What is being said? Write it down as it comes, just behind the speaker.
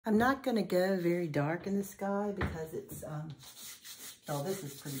I'm not going to go very dark in the sky because it's, well, this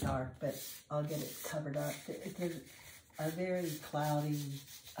is pretty dark, but I'll get it covered up. It's a very cloudy,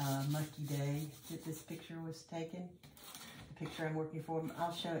 mucky day that this picture was taken. The picture I'm working for.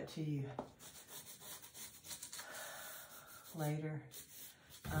 I'll show it to you later.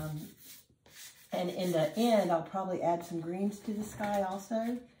 And in the end, I'll probably add some greens to the sky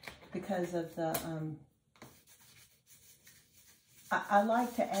also because of the, I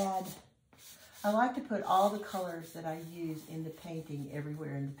like to put all the colors that I use in the painting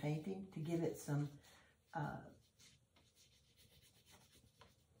everywhere in the painting to give it some,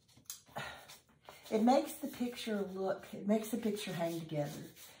 it makes the picture look, it makes the picture hang together.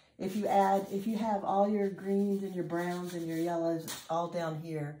 If you have all your greens and your browns and your yellows all down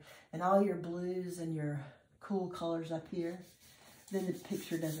here and all your blues and your cool colors up here, then the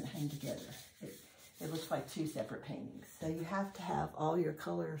picture doesn't hang together. It looks like two separate paintings. So you have to have all your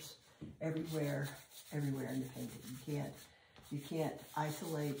colors everywhere in the painting. You can't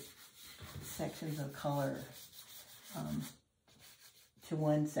isolate sections of color to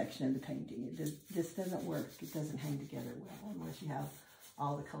one section of the painting. This doesn't work. It doesn't hang together well unless you have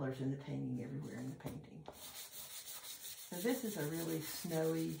all the colors in the painting everywhere in the painting. So this is a really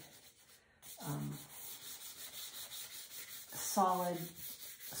snowy,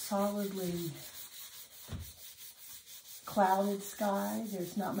 solidly clouded sky.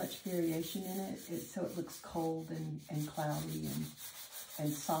 There's not much variation in it, so it looks cold and cloudy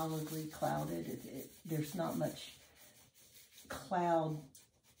and solidly clouded. There's not much cloud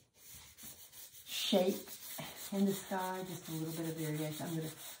shape in the sky, just a little bit of variation.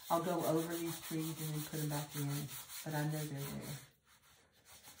 I'll go over these trees and then put them back in, but I know they're there.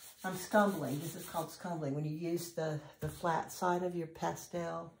 I'm scumbling. This is called scumbling. When you use the flat side of your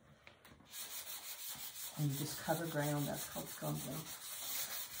pastel and you just cover ground, that's called scumbling.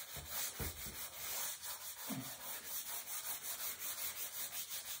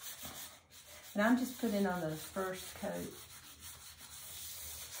 And I'm just putting on the first coat.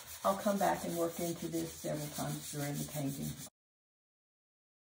 I'll come back and work into this several times during the painting.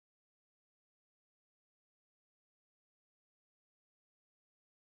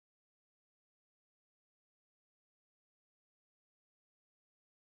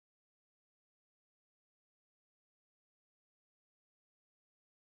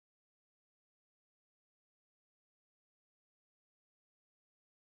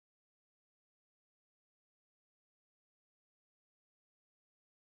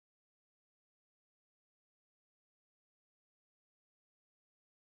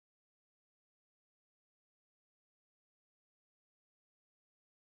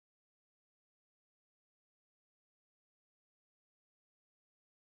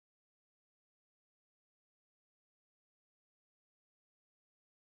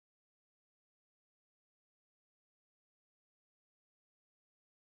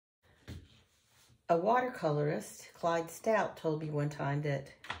 A watercolorist, Clyde Stout, told me one time that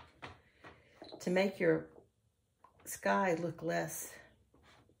to make your sky look less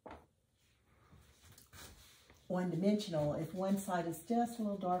one-dimensional, if one side is just a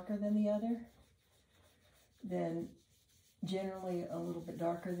little darker than the other, then generally a little bit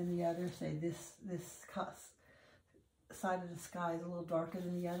darker than the other, say this side of the sky is a little darker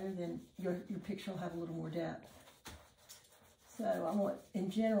than the other, then your picture will have a little more depth. So in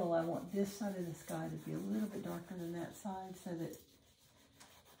general, I want this side of the sky to be a little bit darker than that side so that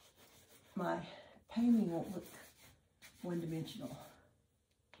my painting won't look one-dimensional.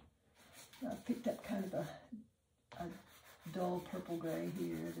 So I've picked up kind of a dull purple gray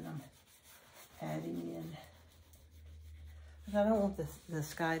here that I'm adding in. Because I don't want the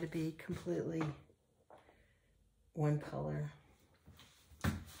sky to be completely one color.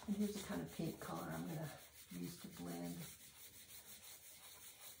 And here's the kind of pink color I'm going to use to blend.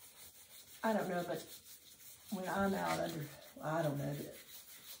 I don't know, but when I'm out I don't know,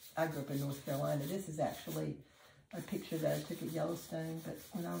 I grew up in North Carolina. This is actually a picture that I took at Yellowstone, but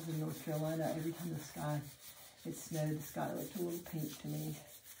when I was in North Carolina, every time it snowed, the sky looked a little pink to me.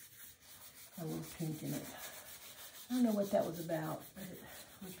 A little pink in it. I don't know what that was about, but it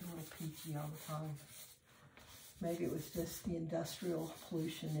looked a little peachy all the time. Maybe it was just the industrial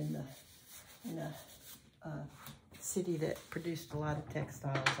pollution in a city that produced a lot of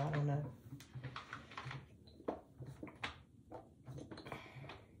textiles. I don't know.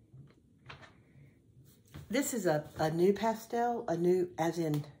 This is a new pastel, as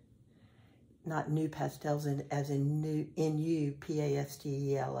in, not new pastels, as in new,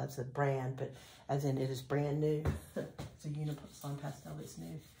 N-U-P-A-S-T-E-L as a brand, but as in it is brand new. It's a uniform pastel that's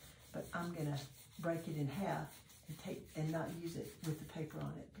new. But I'm going to break it in half and take and not use it with the paper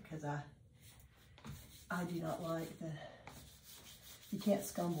on it, because I do not like you can't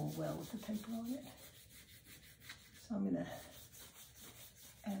scumble well with the paper on it. So I'm gonna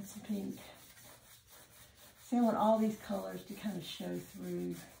add some pink. See, I want all these colors to kind of show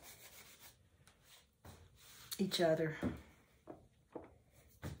through each other.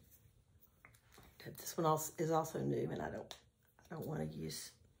 This one also is also new, and I don't want to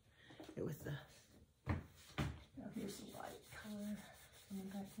use it with the. Now here's the light color coming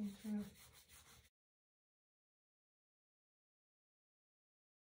back in through.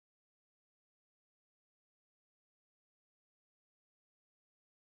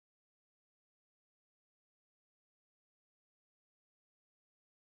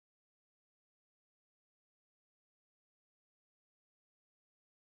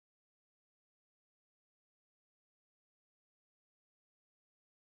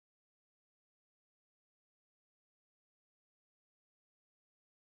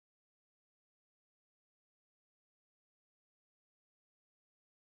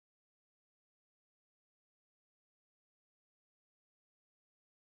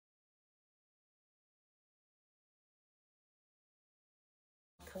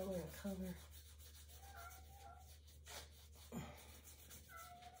 Color.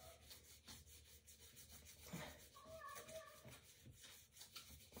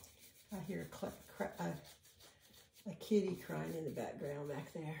 I hear a kitty crying in the background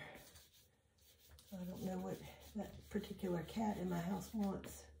back there. I don't know what that particular cat in my house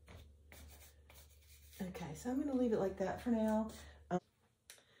wants. Okay, so I'm going to leave it like that for now.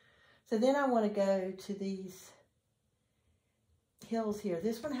 So then I want to go to these hills here.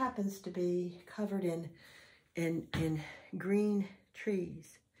 This one happens to be covered in green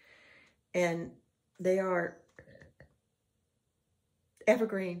trees, and they are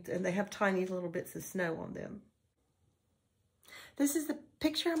evergreens, and they have tiny little bits of snow on them. This is the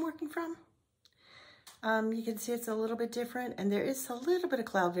picture I'm working from. You can see it's a little bit different, and there is a little bit of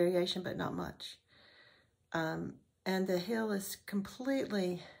cloud variation, but not much. And the hill is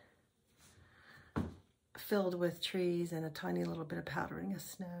completely filled with trees and a tiny little bit of powdering of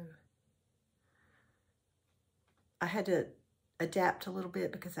snow. I had to adapt a little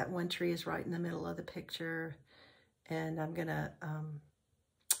bit because that one tree is right in the middle of the picture, and I'm gonna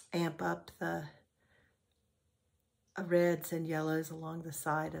amp up the reds and yellows along the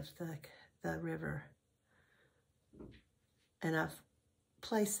side of the river. And I've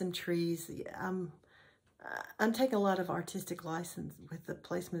placed some trees. I'm taking a lot of artistic license with the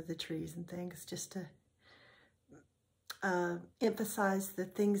placement of the trees and things, just to emphasize the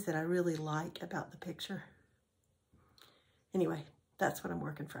things that I really like about the picture. Anyway, that's what I'm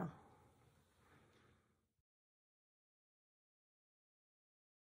working from.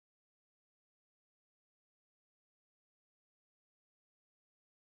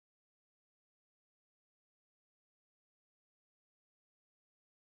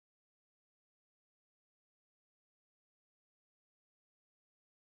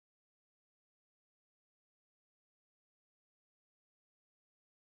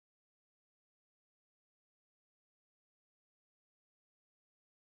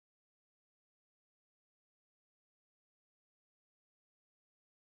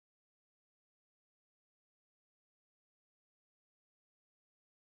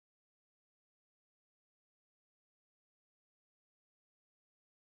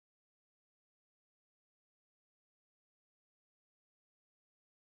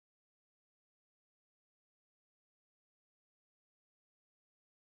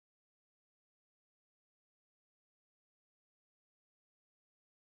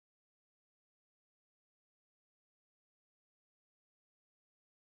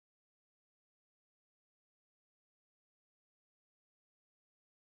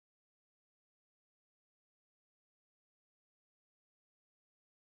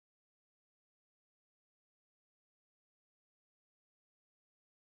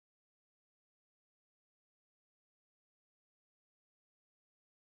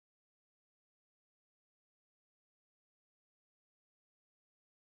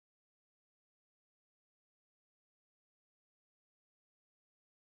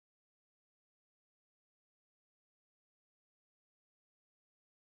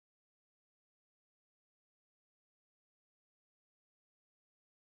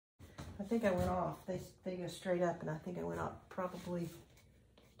 I think I went off. They go straight up, and I think I went up probably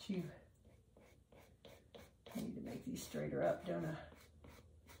too. I need to make these straighter up, don't I?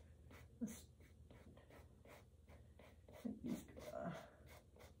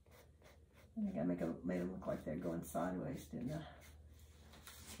 I think I made them look like they're going sideways, didn't I?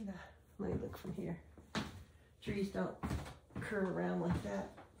 Let me look from here. trees don't curve around like that.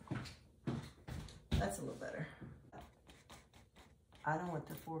 That's a little better. I don't want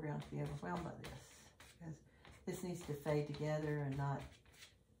the foreground to be overwhelmed by this, because this needs to fade together and not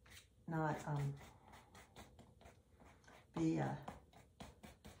be a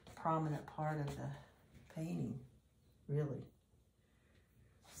prominent part of the painting, really.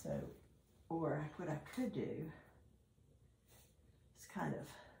 So, or what I could do is kind of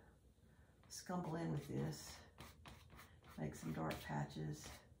scumble in with this, make some dark patches.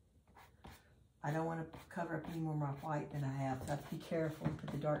 I don't want to cover up any more of my white than I have, so I have to be careful and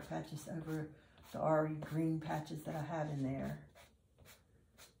put the dark patches over the already green patches that I have in there.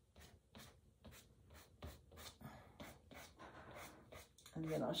 And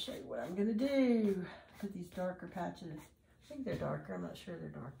then I'll show you what I'm going to do. Put these darker patches. I think they're darker. I'm not sure they're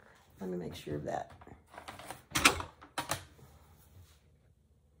darker. Let me make sure of that.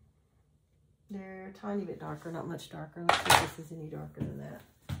 They're a tiny bit darker, not much darker. Let's see if this is any darker than that.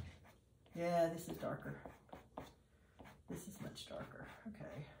 Yeah, this is darker. This is much darker.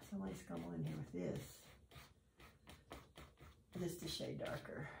 Okay, so let me scumble in here with this. Just a shade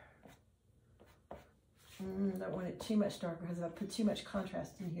darker. Don't want it too much darker, because if I put too much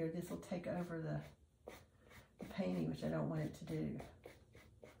contrast in here, this will take over the painting, which I don't want it to do.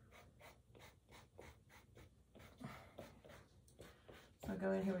 So I'll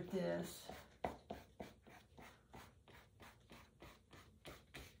go in here with this.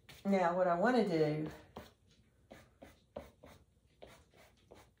 Now, what I want to do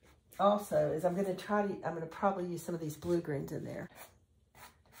also is I'm going to probably use some of these blue greens in there.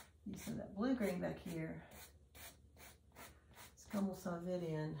 Use some of that blue green back here. Scumble some of it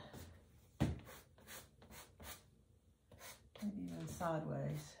in. Maybe even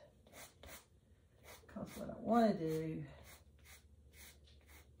sideways. Because what I want to do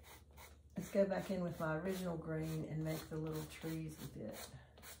is go back in with my original green and make the little trees with it.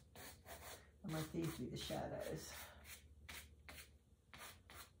 And let these be the shadows.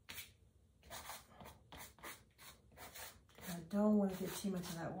 I don't want to get too much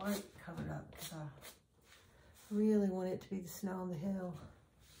of that white covered up, because I really want it to be the snow on the hill.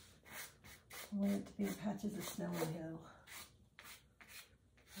 I want it to be the patches of snow on the hill.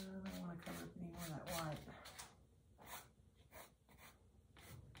 I don't want to cover up any more of that white.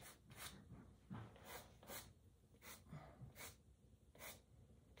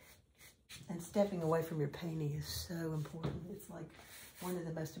 And stepping away from your painting is so important. It's like one of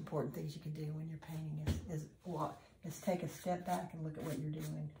the most important things you can do when you're painting is take a step back and look at what you're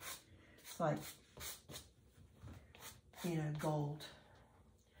doing. It's like, you know, gold.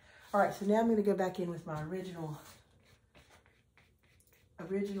 All right, so now I'm going to go back in with my original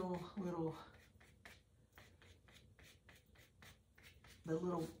little,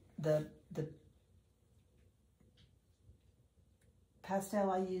 the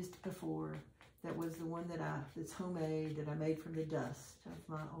pastel I used before. That was the one that's homemade, that I made from the dust of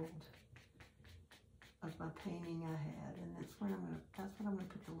my painting I had, and that's what I'm gonna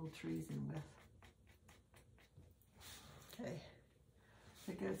put the little trees in with. Okay,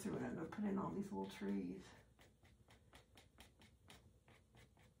 so go through and I'm gonna put in all these little trees.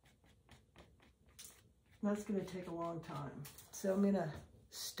 That's gonna take a long time, so I'm gonna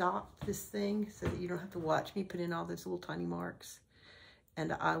stop this thing so that you don't have to watch me put in all those little tiny marks.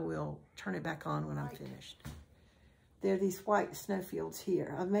 And I will turn it back on when I'm finished. There are these white snowfields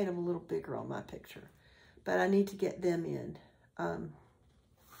here. I've made them a little bigger on my picture, but I need to get them in. The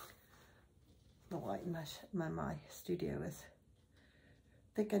light in my studio is,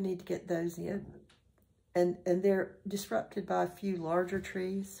 I think I need to get those in. And they're disrupted by a few larger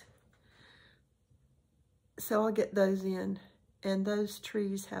trees. So I'll get those in, and those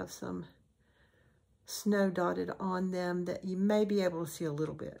trees have some snow dotted on them that you may be able to see a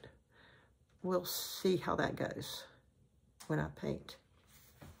little bit. We'll see how that goes when I paint.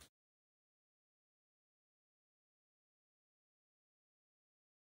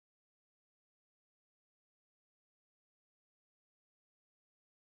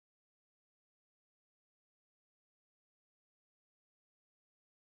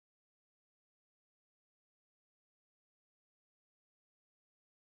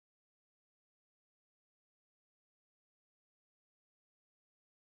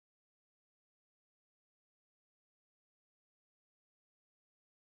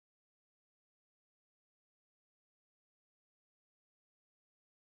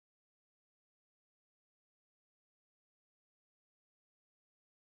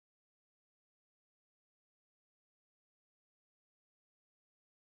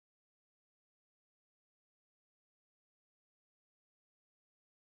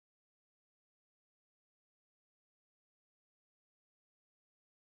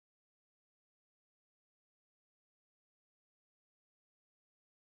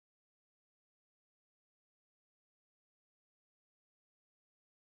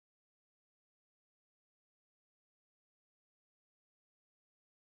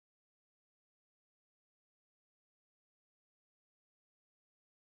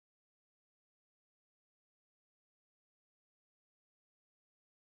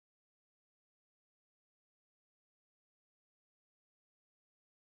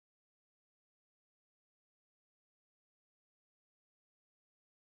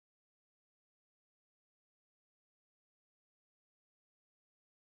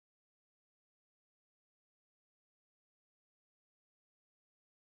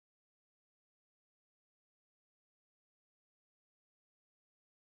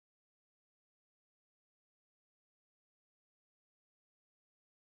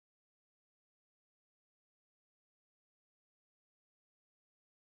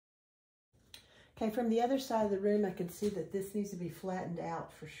 Okay, from the other side of the room, I can see that this needs to be flattened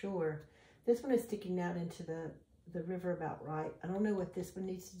out for sure. This one is sticking out into the river about right. I don't know what this one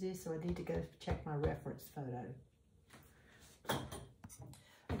needs to do, so I need to go check my reference photo.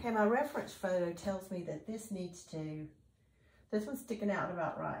 Okay, my reference photo tells me that this one's sticking out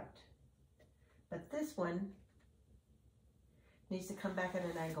about right. But this one needs to come back at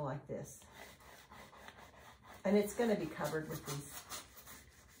an angle like this. And it's going to be covered with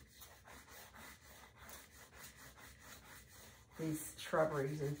these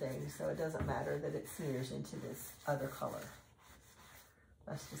shrubberies and things, so it doesn't matter that it smears into this other color.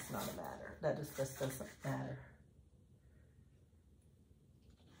 That's just not a matter. That just doesn't matter.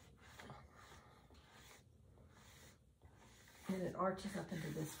 And it arches up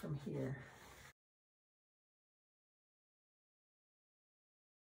into this from here.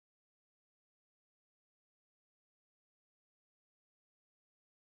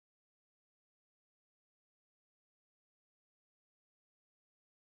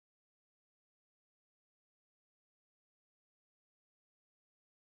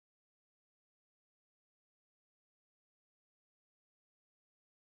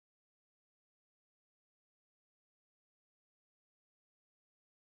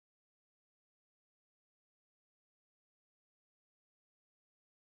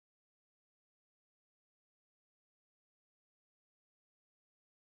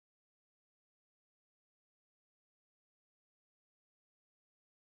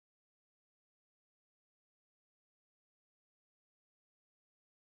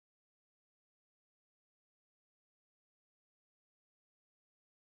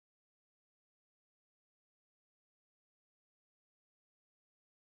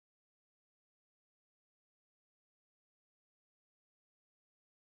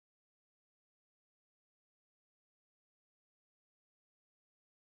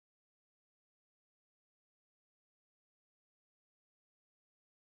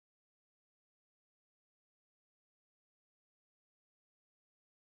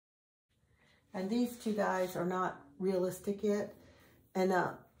 And these two guys are not realistic yet. And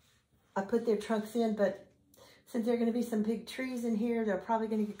I put their trunks in, but since there are going to be some big trees in here, they're probably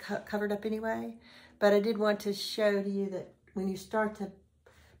going to get covered up anyway. But I did want to show to you that when you start to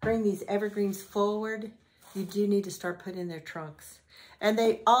bring these evergreens forward, you do need to start putting in their trunks. And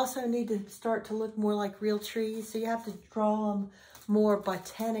they also need to start to look more like real trees, so you have to draw them more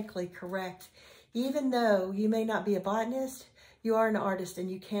botanically correct. Even though you may not be a botanist, you are an artist and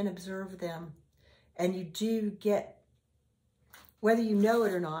you can observe them. And you do get, whether you know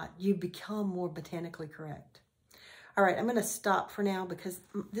it or not, you become more botanically correct. All right, I'm going to stop for now because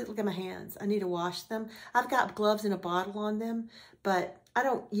look at my hands. I need to wash them. I've got gloves in a bottle on them, but I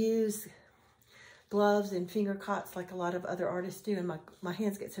don't use gloves and finger cots like a lot of other artists do, and my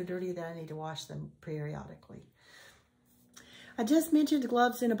hands get so dirty that I need to wash them periodically. I just mentioned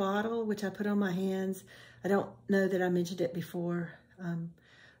gloves in a bottle, which I put on my hands. I don't know that I mentioned it before.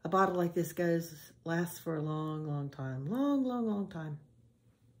 A bottle like this lasts for a long, long time. Long, long, long time.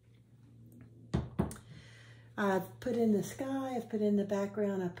 I've put in the sky, I've put in the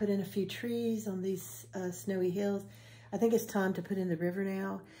background, I've put in a few trees on these snowy hills. I think it's time to put in the river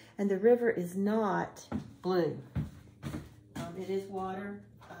now. And the river is not blue. It is water.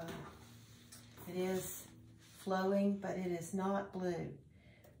 It is flowing, but it is not blue.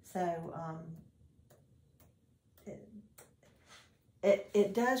 So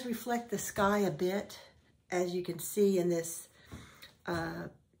it does reflect the sky a bit, as you can see in this,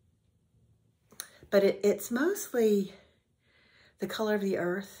 but it's mostly the color of the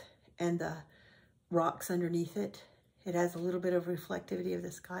earth and the rocks underneath it. It has a little bit of reflectivity of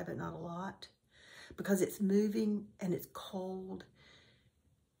the sky, but not a lot, because it's moving and it's cold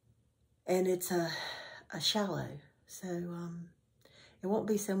and it's a shallow. So it won't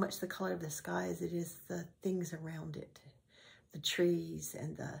be so much the color of the sky as it is the things around it, the trees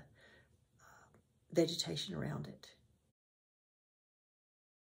and the vegetation around it.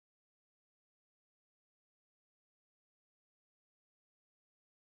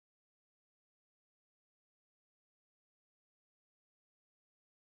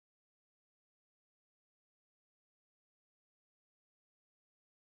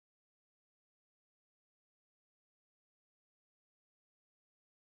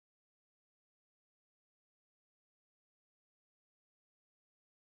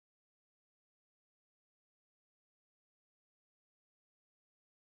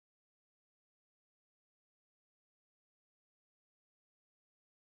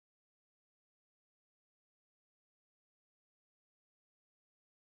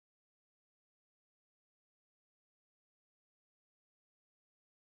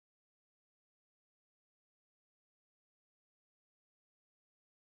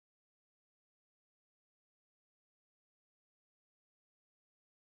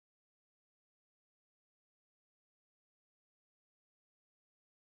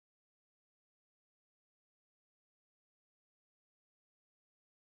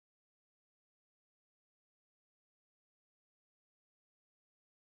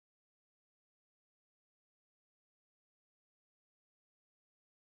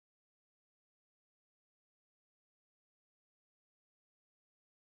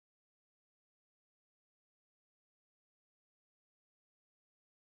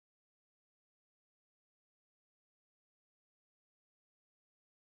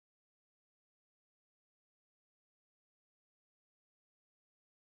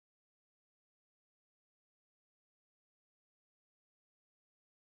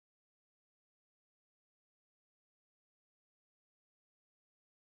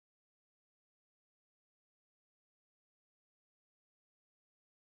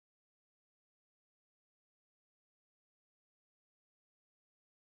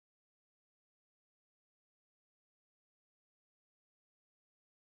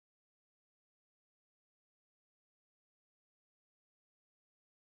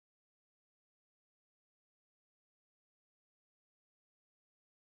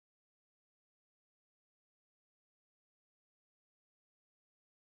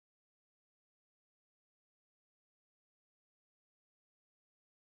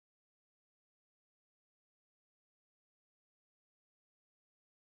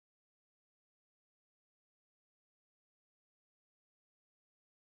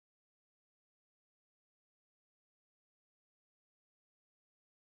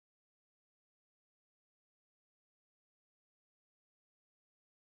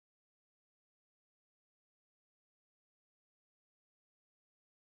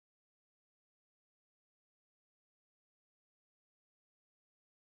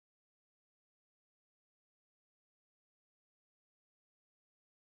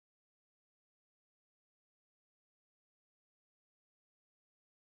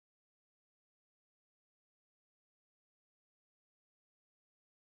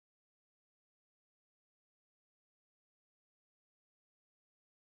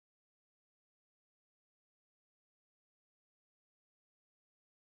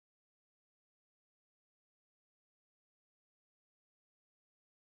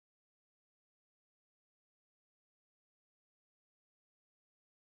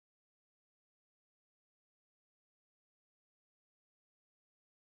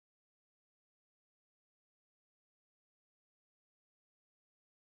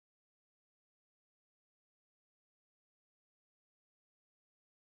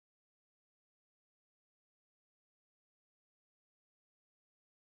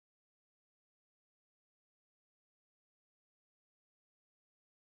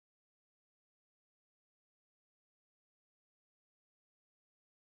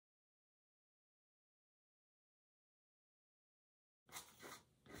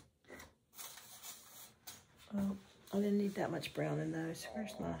 I didn't need that much brown in those.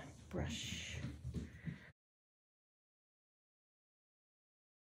 Where's my brush?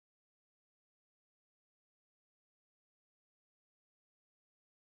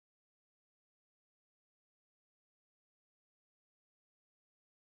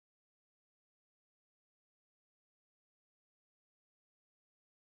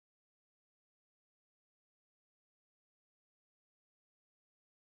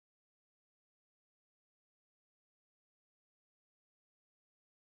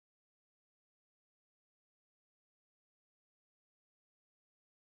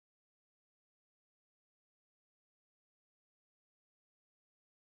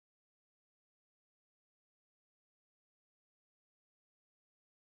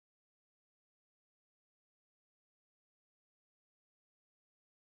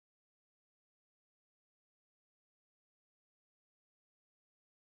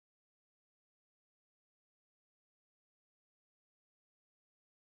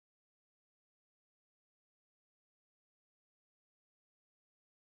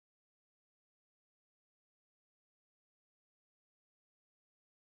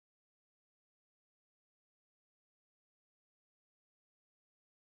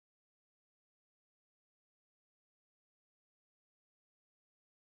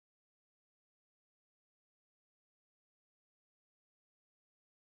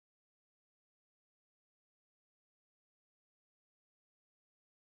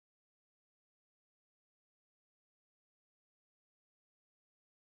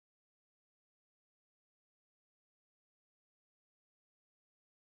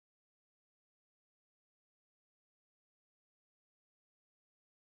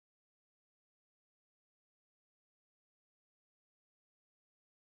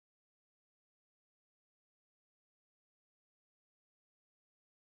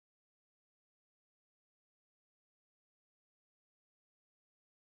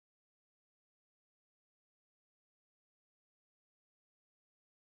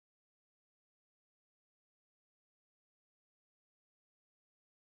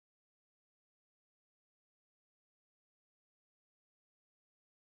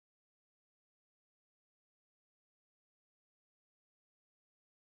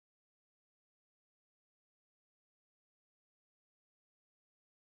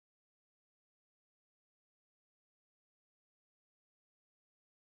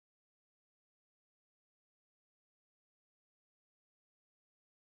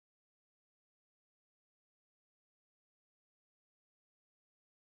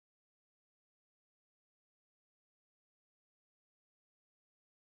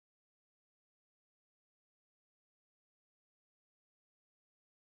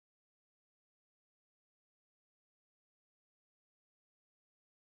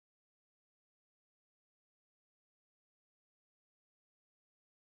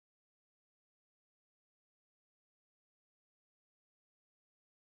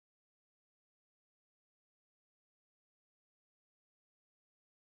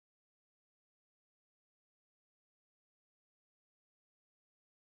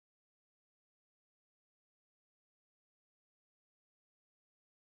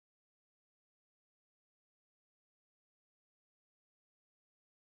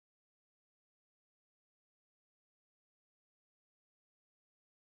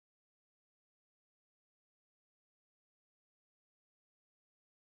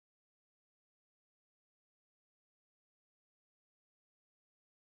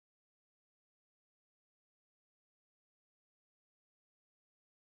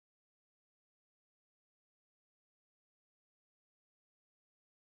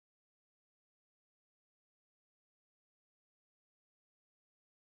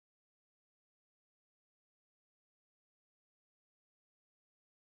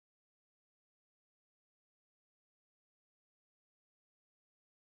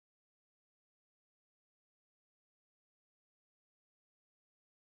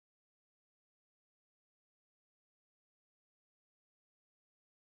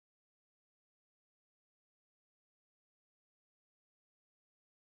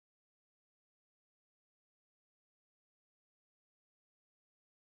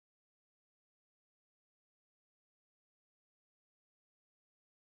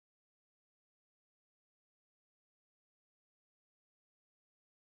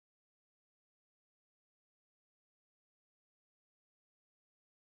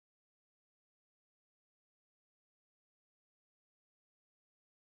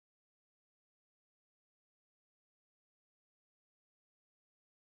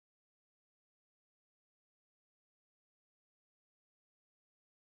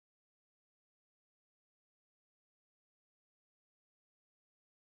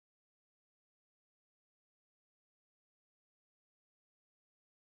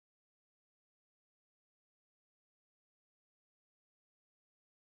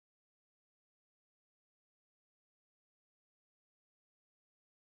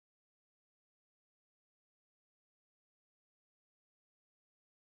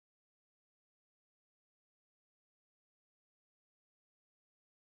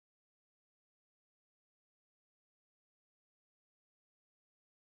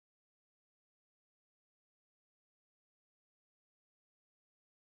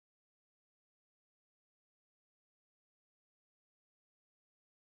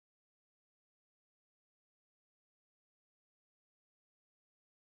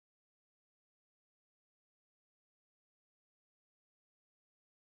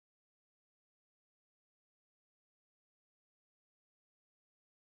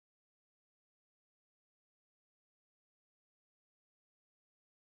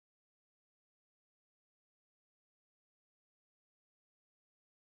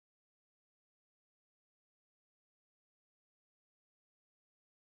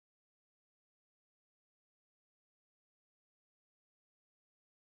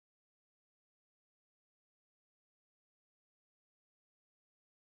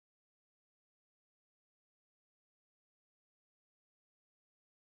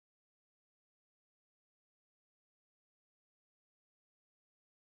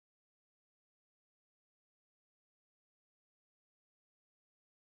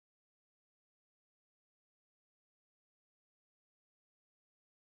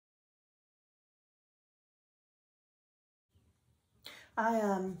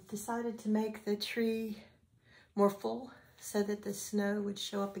 I decided to make the tree more full so that the snow would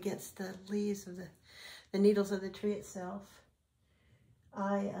show up against the leaves of the needles of the tree itself.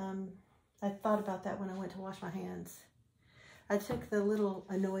 I thought about that when I went to wash my hands. I took the little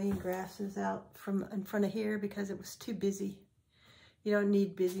annoying grasses out from in front of here because it was too busy. You don't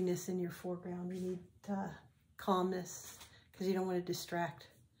need busyness in your foreground. You need calmness because you don't want to distract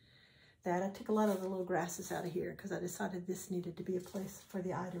that. I took a lot of the little grasses out of here because I decided this needed to be a place for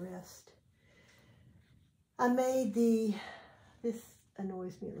the eye to rest. I made this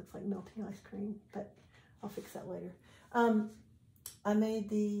annoys me. It looks like melting ice cream, but I'll fix that later. I made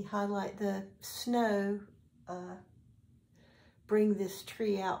the snow bring this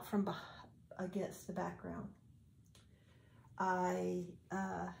tree out from against the background. I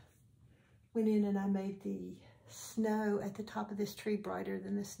went in and I made the snow at the top of this tree brighter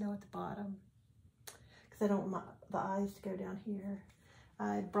than the snow at the bottom because I don't want the eyes to go down here.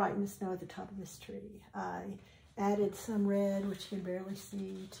 I brightened the snow at the top of this tree. I added some red, which you can barely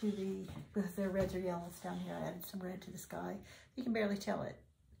see, because there are reds or yellows down here. I added some red to the sky. You can barely tell it,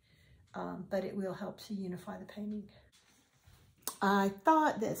 but it will help to unify the painting. I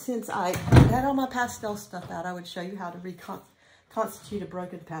thought that since I had all my pastel stuff out, I would show you how to reconstitute a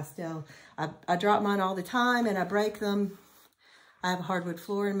broken pastel. I drop mine all the time and I break them. I have a hardwood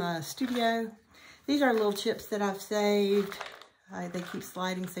floor in my studio. These are little chips that I've saved. They keep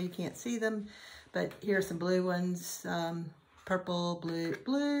sliding so you can't see them. But here are some blue ones, purple,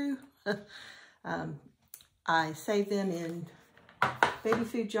 blue. I save them in baby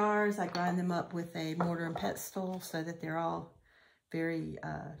food jars. I grind them up with a mortar and pestle so that they're all very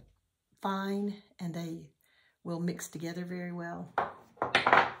fine and they will mix together very well.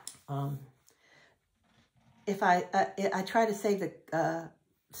 If I try to save the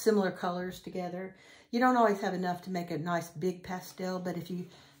similar colors together. You don't always have enough to make a nice big pastel, but if you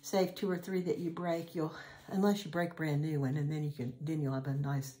save 2 or 3 that you break, unless you break a brand new one, and then you'll have a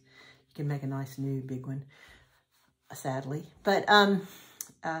nice, you can make a nice new big one, sadly. But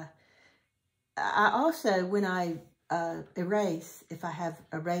I also, when I erase, if I have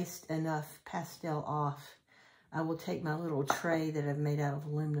erased enough pastel off, I will take my little tray that I've made out of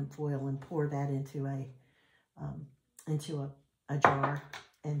aluminum foil and pour that into a jar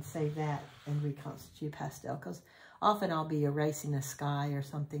and save that and reconstitute pastel, because often I'll be erasing a sky or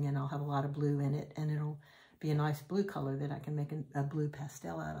something and I'll have a lot of blue in it and it'll be a nice blue color that I can make a blue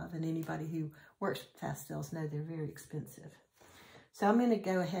pastel out of. And anybody who works with pastels know they're very expensive. So I'm going to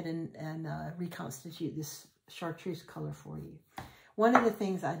go ahead and reconstitute this chartreuse color for you. One of the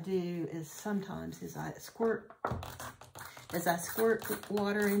things I do is sometimes is I squirt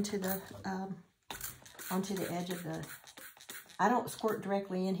water into the onto the edge of the. I don't squirt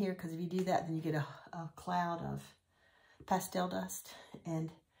directly in here because if you do that, then you get a cloud of pastel dust,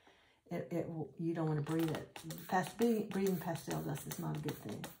 and you don't want to breathe it. Breathing pastel dust is not a good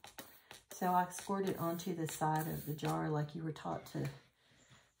thing. So I squirt it onto the side of the jar like you were taught to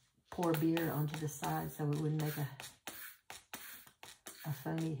pour beer onto the side so it wouldn't make a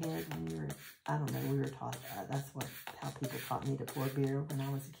foamy head when you were, I don't know, we were taught that. That's how people taught me to pour beer when I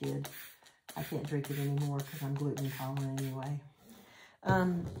was a kid. I can't drink it anymore because I'm gluten intolerant anyway.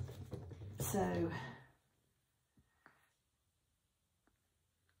 So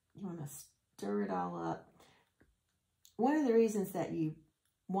you want to stir it all up. One of the reasons that you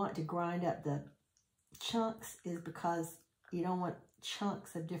want to grind up the chunks is because you don't want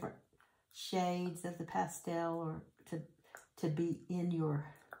chunks of different shades of the pastel or to be in your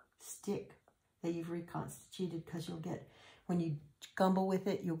stick that you've reconstituted, because you'll get, when you gumble with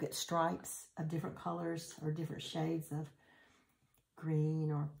it, you'll get stripes of different colors or different shades of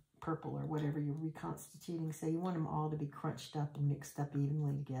green or purple or whatever you're reconstituting. So you want them all to be crunched up and mixed up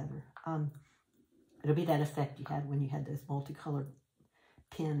evenly together. It'll be that effect you had when you had those multicolored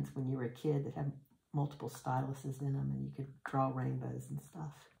pens when you were a kid that had multiple styluses in them and you could draw rainbows and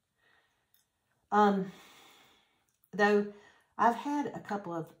stuff. Though I've had a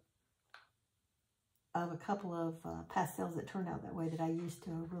couple of pastels that turned out that way that I used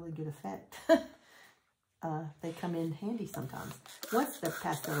to a really good effect. They come in handy sometimes. Once the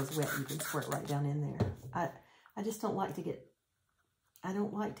pastel is wet, you can squirt right down in there. I just don't like to get, I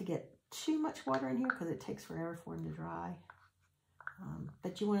don't like to get too much water in here because it takes forever for them to dry.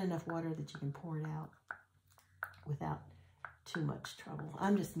 But you want enough water that you can pour it out without too much trouble.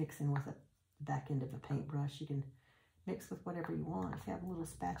 I'm just mixing with the back end of a paintbrush. You can mix with whatever you want. If you have a little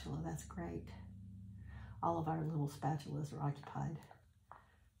spatula, that's great. All of our little spatulas are occupied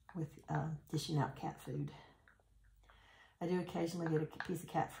with dishing out cat food. I do occasionally get a piece of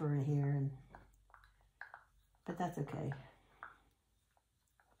cat fur in here, but that's okay.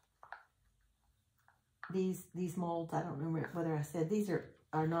 these molds, I don't remember whether I said, these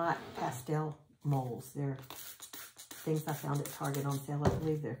are not pastel molds. They're things I found at Target on sale. I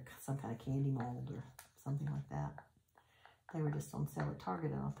believe they're some kind of candy mold or something like that. They were just on sale at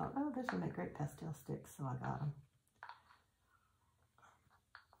Target, and I thought, oh, those would make great pastel sticks, so I got them.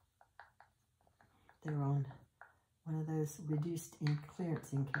 They were on one of those reduced in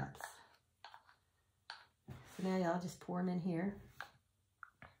clearance end caps. So now y'all just pour them in here.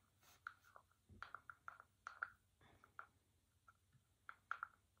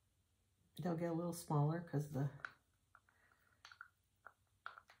 They'll get a little smaller because the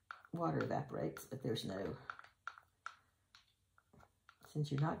water evaporates, but there's no,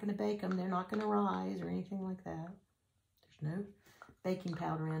 since you're not going to bake them, they're not going to rise or anything like that. There's no baking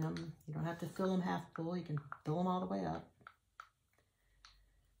powder in them. You don't have to fill them half full. You can fill them all the way up.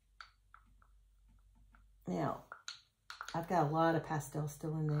 Now, I've got a lot of pastel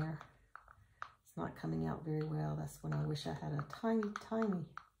still in there. It's not coming out very well. That's when I wish I had a tiny, tiny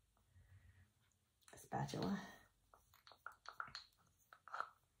spatula.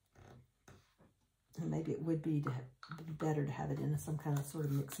 And maybe it would be better to have it in some kind of sort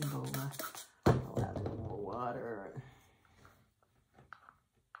of mixing bowl. I'll add a little more water and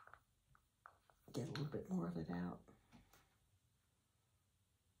get a little bit more of it out.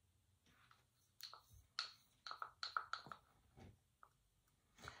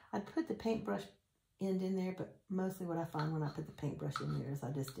 I'd put the paintbrush end in there, but mostly what I find when I put the paintbrush in there is I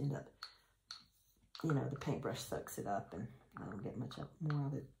just end up, you know, the paintbrush sucks it up and I don't get much more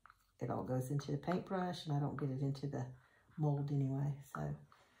of it. It all goes into the paintbrush and I don't get it into the mold anyway, so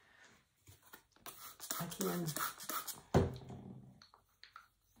I can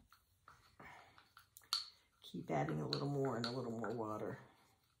keep adding a little more and a little more water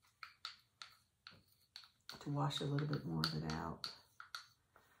to wash a little bit more of it out.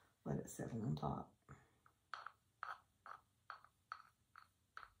 Let it settle on top.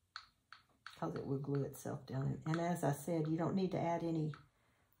 Because it will glue itself down. And as I said, you don't need to add any,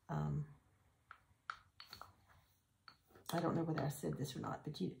 I don't know whether I said this or not,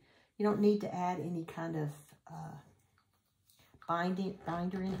 but you don't need to add any kind of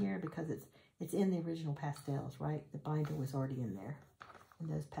binder in here because it's in the original pastels, right? The binder was already in there. And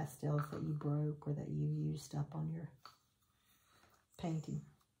those pastels that you broke or that you used up on your painting.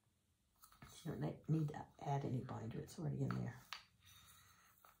 You don't need to add any binder. It's already in there.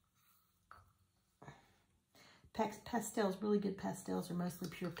 Pastels, really good pastels, are mostly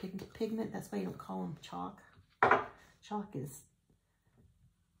pure pigment. That's why you don't call them chalk. Chalk is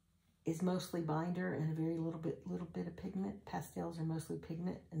mostly binder and a very little bit of pigment. Pastels are mostly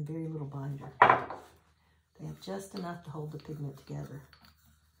pigment and very little binder. They have just enough to hold the pigment together.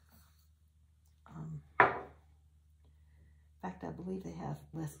 In fact, I believe they have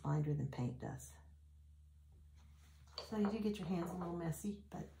less binder than paint does. So you do get your hands a little messy,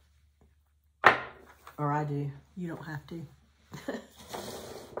 but, or I do. You don't have to.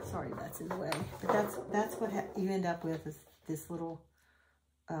 Sorry, that's in the way. But that's what you end up with is this little,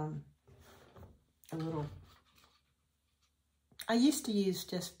 I used to use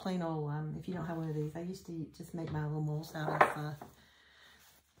just plain old, if you don't have one of these, I used to just make my little molds out of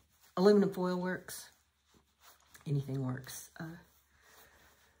aluminum foil works. Anything works. And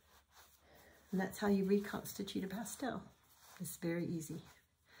that's how you reconstitute a pastel. It's very easy.